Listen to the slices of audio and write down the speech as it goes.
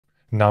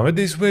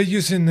Nowadays we're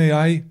using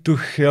AI to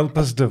help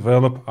us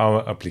develop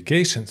our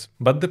applications,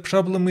 but the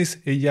problem is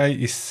AI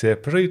is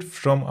separate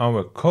from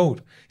our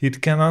code.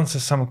 It can answer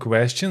some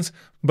questions,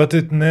 but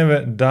it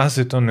never does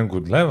it on a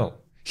good level.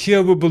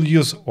 Here we will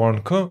use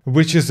Encore,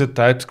 which is a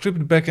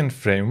TypeScript backend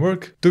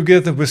framework,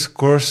 together with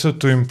Cursor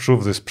to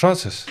improve this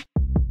process.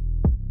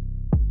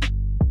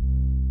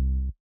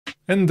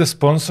 And the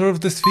sponsor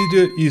of this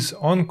video is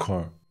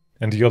Encore.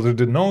 And you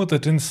already know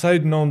that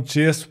inside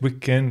Node.js we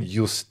can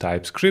use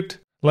TypeScript,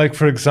 like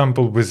for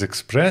example with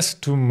Express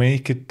to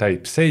make it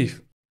type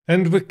safe.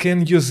 And we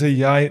can use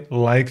AI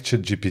like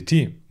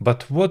ChatGPT,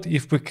 but what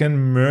if we can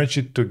merge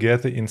it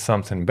together in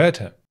something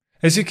better?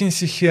 As you can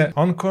see here,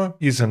 Encore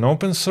is an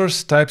open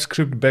source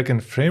TypeScript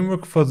backend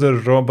framework for the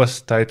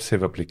robust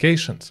type-safe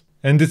applications.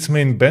 And its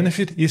main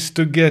benefit is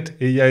to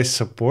get AI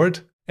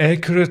support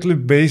accurately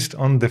based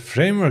on the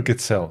framework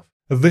itself.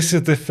 This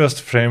is the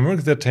first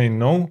framework that I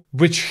know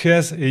which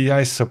has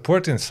AI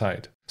support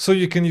inside. So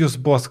you can use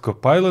both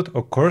Copilot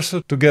or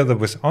Cursor together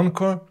with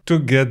Encore to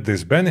get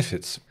these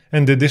benefits.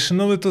 And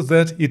additionally to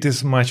that, it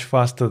is much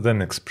faster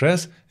than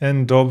Express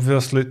and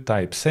obviously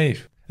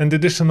type-safe. And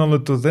additionally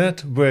to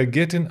that, we're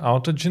getting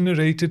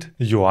auto-generated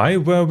UI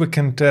where we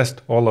can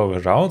test all our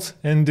routes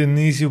and an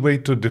easy way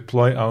to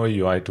deploy our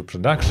UI to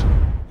production.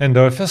 And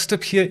our first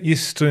step here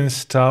is to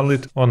install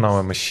it on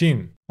our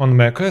machine. On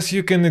macOS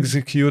you can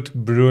execute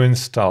brew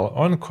install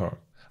Encore.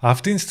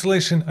 After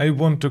installation, I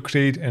want to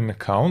create an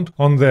account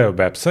on their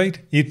website.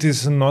 It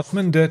is not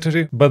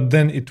mandatory, but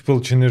then it will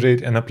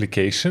generate an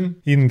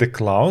application in the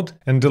cloud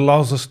and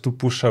allows us to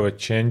push our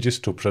changes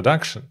to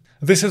production.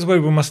 This is why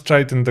we must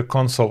write in the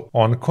console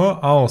Encore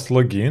auth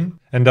login,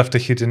 and after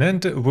hitting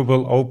enter we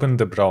will open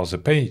the browser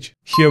page.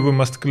 Here we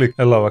must click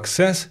allow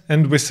access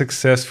and we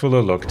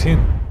successfully logged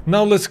in.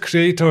 Now let's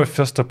create our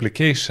first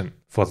application.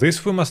 For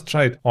this we must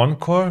write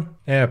Encore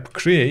app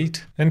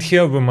create, and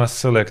here we must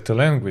select a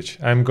language.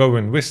 I'm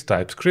going with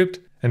TypeScript,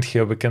 and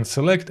here we can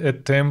select a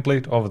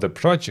template of the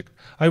project.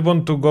 I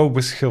want to go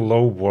with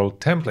Hello World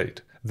template.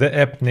 The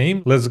app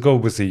name, let's go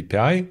with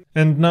API,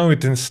 and now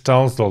it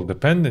installs all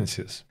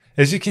dependencies.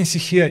 As you can see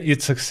here,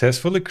 it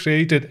successfully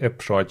created a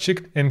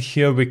project, and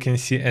here we can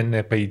see an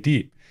app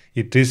ID.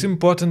 It is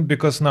important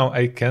because now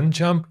I can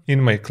jump in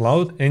my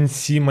cloud and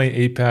see my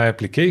API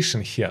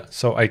application here,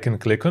 so I can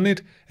click on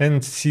it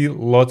and see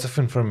lots of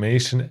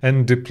information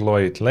and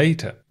deploy it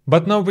later.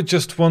 But now we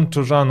just want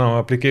to run our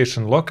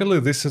application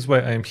locally, this is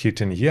why I'm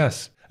hitting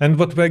yes. And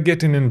what we're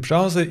getting in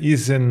browser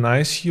is a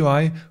nice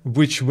UI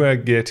which we're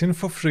getting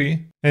for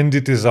free, and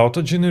it is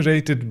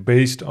auto-generated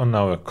based on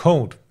our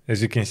code.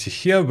 As you can see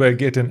here, we're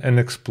getting an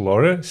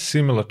explorer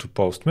similar to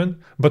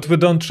Postman, but we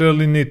don't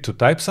really need to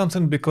type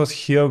something because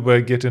here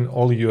we're getting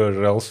all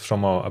URLs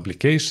from our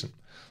application.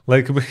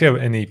 Like we have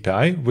an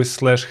API with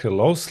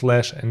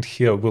 /hello/ and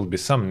here will be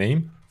some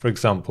name, for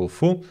example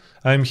foo.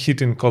 I'm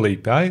hitting call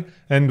API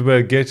and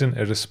we're getting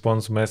a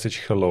response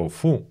message hello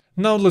foo.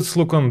 Now let's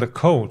look on the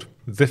code.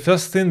 The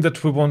first thing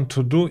that we want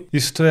to do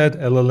is to add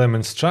LLM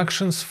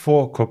instructions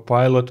for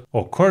Copilot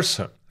or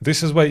Cursor.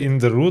 This is why in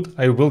the root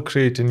I will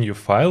create a new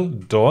file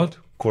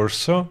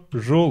 .cursor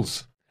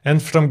rules.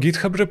 And from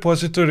GitHub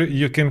repository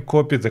you can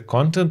copy the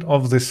content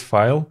of this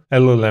file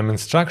LLM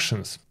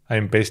instructions.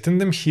 I'm pasting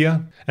them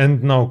here,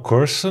 and now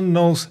Cursor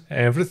knows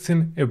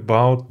everything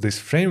about this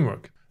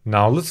framework.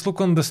 Now let's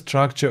look on the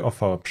structure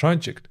of our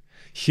project.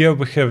 Here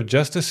we have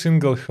just a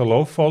single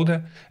hello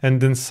folder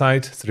and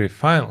inside 3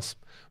 files.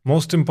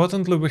 Most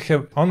importantly we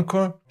have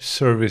Encore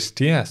service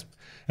TS.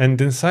 And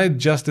inside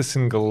just a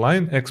single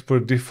line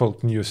export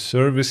default new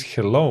service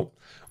hello.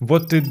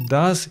 What it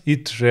does,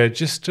 it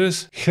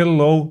registers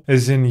hello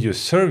as a new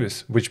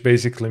service, which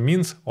basically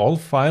means all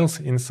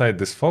files inside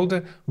this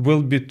folder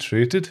will be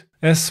treated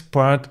as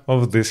part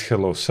of this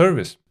hello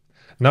service.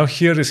 Now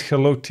here is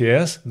hello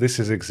TS, this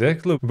is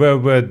exactly where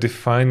we're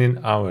defining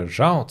our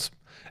routes.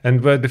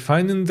 And we're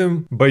defining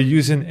them by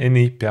using an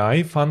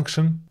API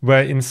function,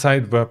 where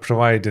inside we're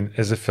providing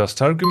as a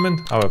first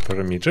argument our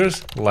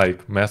parameters,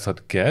 like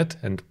method get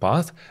and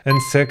path,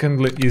 and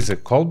secondly is a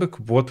callback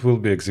what will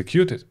be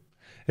executed.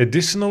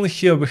 Additionally,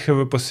 here we have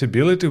a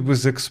possibility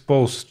with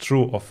expose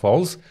true or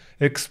false,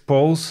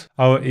 expose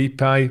our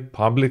API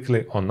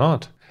publicly or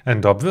not.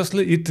 And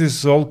obviously it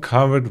is all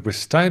covered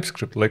with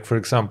TypeScript, like for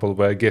example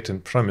we're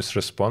getting promise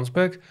response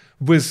back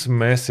with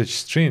message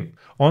string.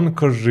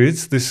 Encore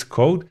reads this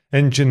code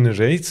and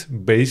generates,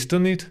 based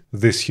on it,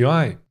 this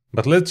UI.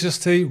 But let's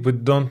just say we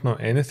don't know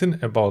anything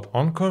about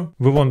Encore.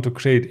 We want to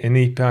create an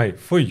API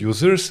for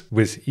users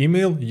with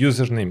email,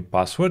 username,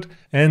 password,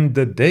 and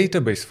the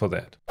database for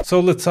that. So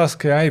let's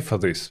ask AI for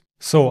this.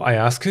 So I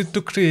asked it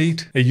to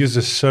create a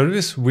user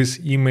service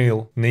with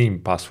email, name,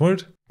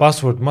 password.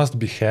 Password must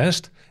be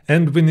hashed,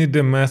 and we need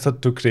a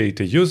method to create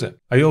a user.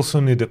 I also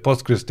need a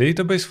Postgres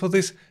database for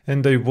this,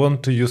 and I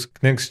want to use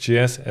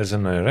Next.js as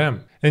an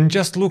ORM. And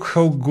just look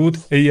how good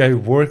AI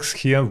works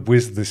here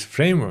with this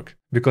framework,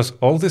 because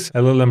all these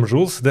LLM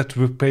rules that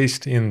we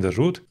paste in the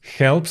root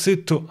helps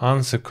it to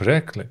answer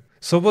correctly.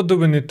 So what do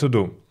we need to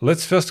do?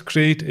 Let's first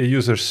create a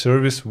user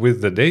service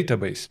with the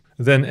database,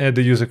 then add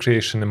a user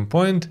creation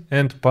endpoint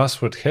and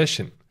password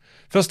hashing.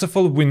 First of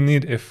all, we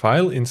need a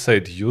file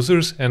inside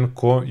users and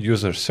core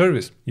user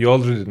service. You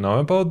already know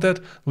about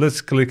that.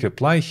 Let's click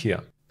apply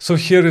here. So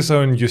here is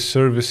our new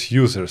service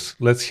users.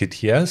 Let's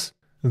hit yes.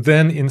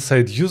 Then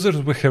inside users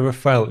we have a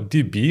file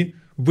db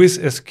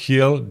with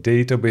SQL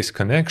database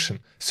connection.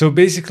 So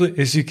basically,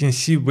 as you can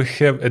see, we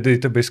have a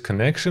database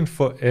connection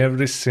for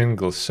every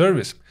single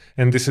service.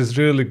 And this is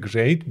really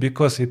great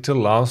because it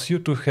allows you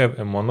to have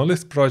a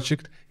monolith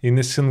project in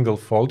a single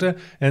folder,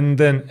 and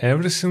then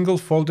every single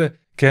folder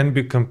can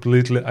be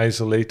completely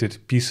isolated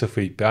piece of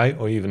API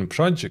or even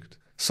project.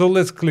 So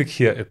let's click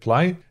here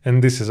apply,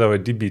 and this is our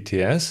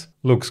dbts.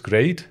 Looks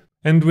great.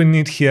 And we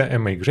need here a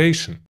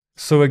migration.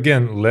 So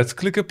again, let's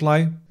click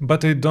apply,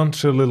 but I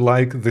don't really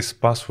like this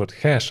password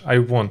hash. I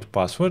want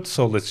password,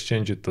 so let's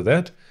change it to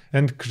that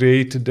and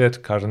create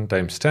that current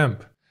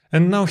timestamp.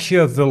 And now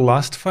here the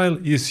last file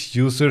is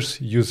users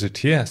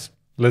use.ts.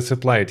 Let's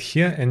apply it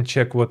here and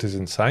check what is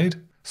inside.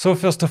 So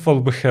first of all,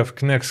 we have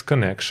Connect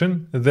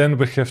connection, then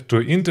we have two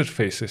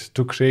interfaces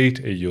to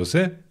create a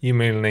user,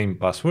 email name,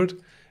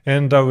 password,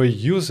 and our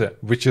user,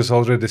 which is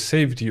already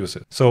saved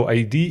user. So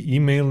ID,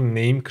 email,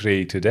 name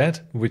created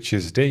at, which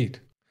is date.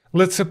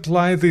 Let's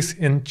apply this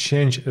and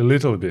change a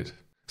little bit.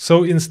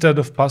 So instead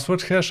of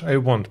password hash, I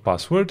want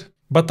password.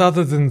 But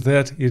other than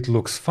that, it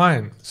looks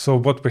fine. So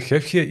what we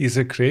have here is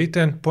a create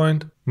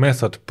endpoint,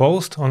 method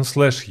post on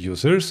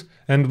 /users.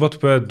 And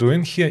what we're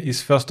doing here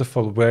is, first of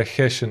all, we're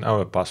hashing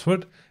our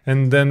password,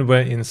 and then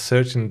we're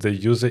inserting the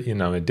user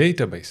in our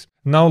database.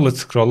 Now let's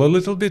scroll a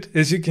little bit.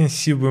 As you can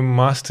see, we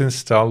must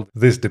install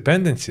these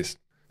dependencies.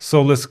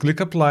 So let's click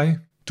apply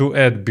to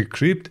add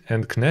bcrypt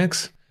and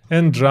connects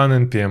and run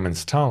npm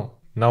install.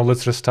 Now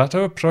let's restart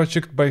our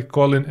project by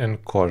calling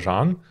Encore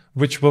run,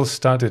 which will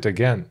start it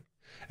again.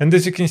 And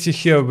as you can see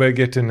here, we're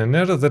getting an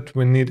error that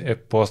we need a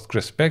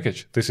Postgres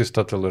package. This is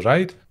totally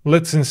right.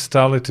 Let's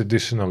install it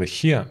additionally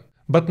here.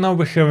 But now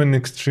we have an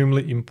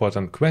extremely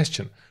important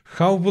question.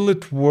 How will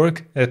it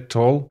work at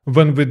all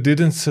when we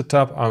didn't set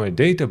up our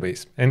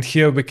database? And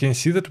here we can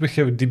see that we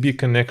have db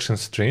connection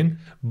string,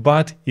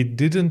 but it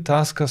didn't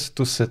ask us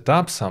to set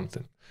up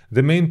something.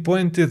 The main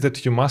point is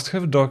that you must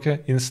have Docker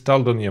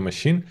installed on your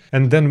machine,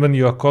 and then when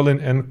you are calling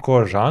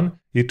Encore run,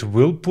 it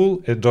will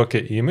pull a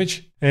Docker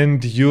image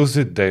and use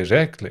it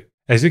directly.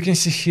 As you can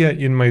see here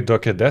in my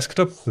Docker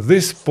desktop,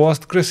 this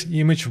Postgres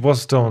image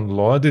was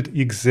downloaded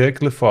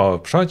exactly for our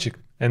project.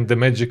 And the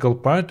magical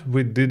part,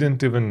 we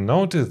didn't even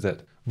notice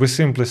that. We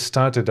simply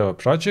started our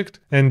project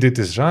and it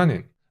is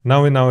running.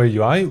 Now in our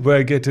UI,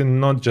 we're getting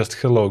not just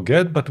hello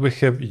get, but we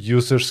have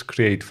users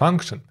create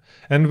function.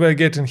 And we're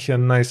getting here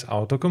nice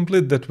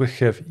autocomplete that we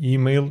have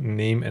email,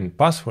 name and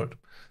password.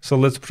 So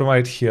let's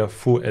provide here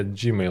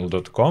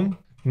foo@gmail.com,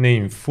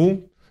 name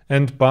foo,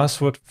 and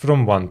password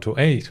from 1 to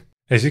 8.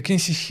 As you can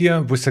see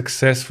here, we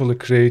successfully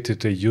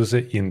created a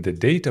user in the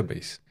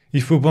database.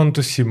 If we want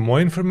to see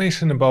more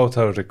information about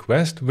our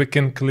request, we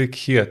can click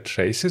here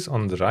traces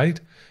on the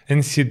right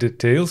and see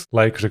details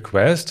like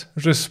request,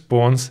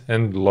 response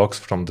and logs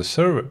from the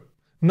server.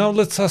 Now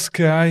let's ask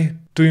AI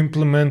to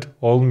implement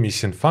all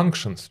missing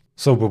functions.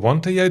 So we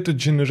want AI to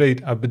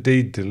generate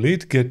update,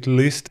 delete, get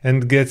list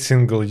and get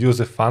single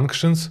user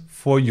functions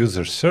for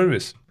user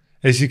service.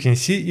 As you can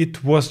see,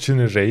 it was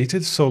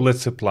generated, so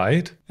let's apply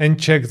it and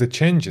check the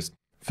changes.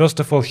 First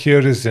of all, here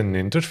is an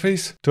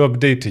interface to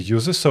update the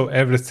user, so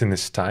everything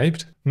is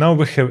typed. Now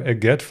we have a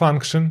get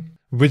function,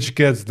 which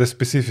gets the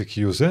specific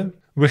user.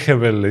 We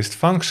have a list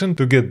function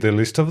to get the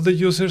list of the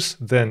users,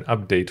 then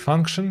update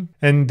function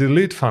and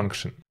delete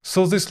function.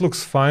 So this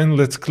looks fine,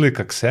 let's click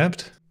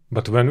accept.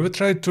 But when we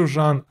try to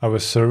run our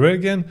server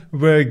again,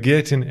 we're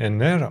getting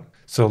an error.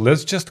 So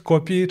let's just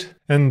copy it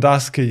and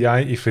ask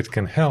AI if it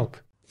can help.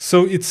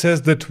 So it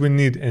says that we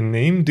need a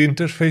named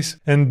interface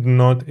and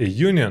not a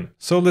union.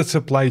 So let's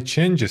apply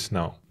changes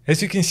now.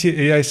 As you can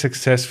see, AI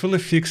successfully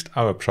fixed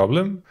our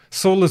problem.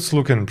 So let's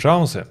look in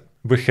browser.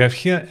 We have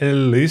here a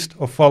list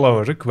of all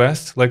our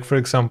requests, like for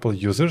example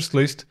users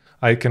list.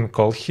 I can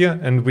call here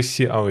and we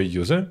see our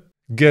user.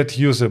 Get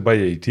user by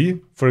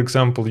ID, for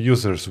example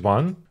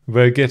users1,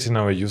 we're getting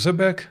our user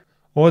back,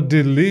 or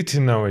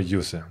deleting our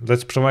user.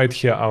 Let's provide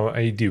here our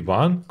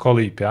ID1, call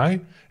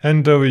API,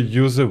 and our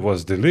user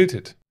was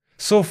deleted.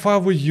 So far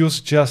we use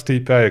just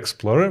API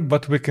Explorer,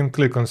 but we can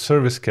click on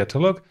Service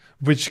Catalog,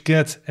 which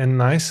gets a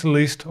nice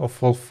list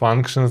of all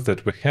functions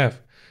that we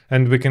have.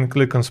 And we can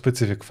click on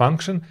specific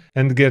function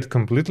and get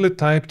completely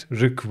typed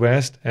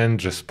request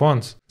and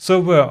response. So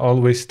we're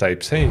always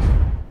type safe.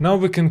 Now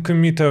we can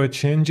commit our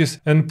changes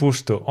and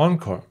push to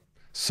Encore.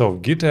 So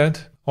git add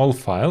all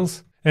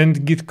files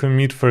and git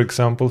commit, for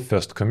example,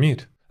 first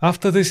commit.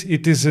 After this,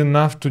 it is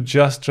enough to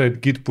just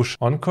write git push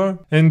Encore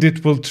and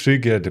it will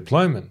trigger a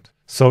deployment.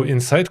 So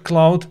inside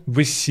Cloud,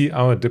 we see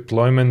our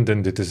deployment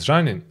and it is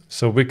running.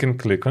 So we can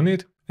click on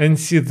it and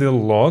see the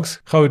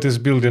logs, how it is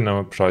building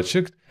our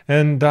project.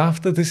 And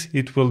after this,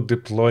 it will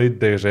deploy it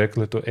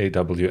directly to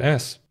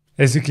AWS.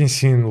 As you can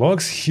see in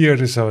logs, here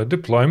is our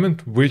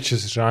deployment, which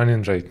is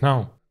running right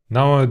now.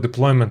 Now our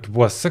deployment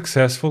was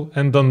successful,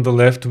 and on the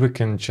left we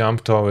can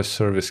jump to our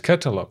service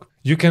catalog.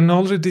 You can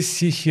already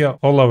see here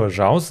all our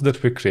routes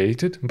that we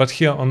created, but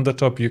here on the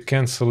top you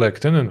can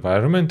select an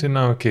environment, in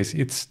our case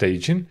it's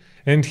staging,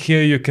 and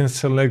here you can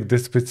select the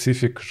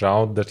specific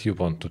route that you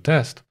want to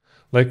test.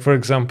 Like for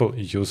example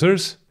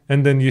users,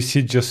 and then you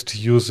see just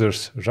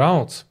users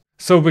routes.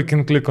 So we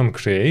can click on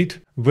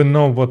create, we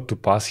know what to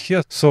pass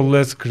here, so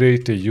let's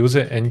create a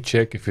user and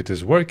check if it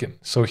is working.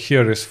 So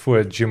here is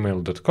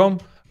foo@gmail.com,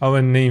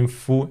 our name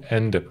foo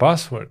and the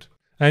password.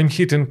 I'm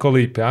hitting call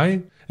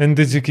API, and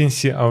as you can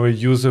see our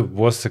user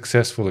was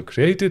successfully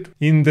created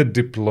in the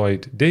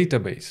deployed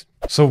database.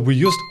 So we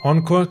used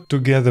Encore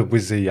together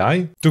with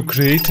AI to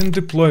create and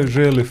deploy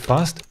really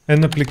fast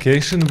an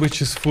application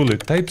which is fully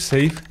type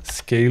safe,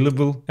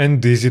 scalable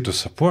and easy to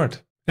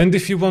support. And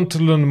if you want to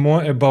learn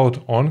more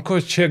about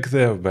Encore, check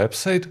their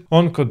website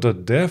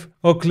encore.dev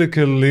or click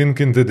a link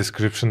in the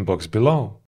description box below.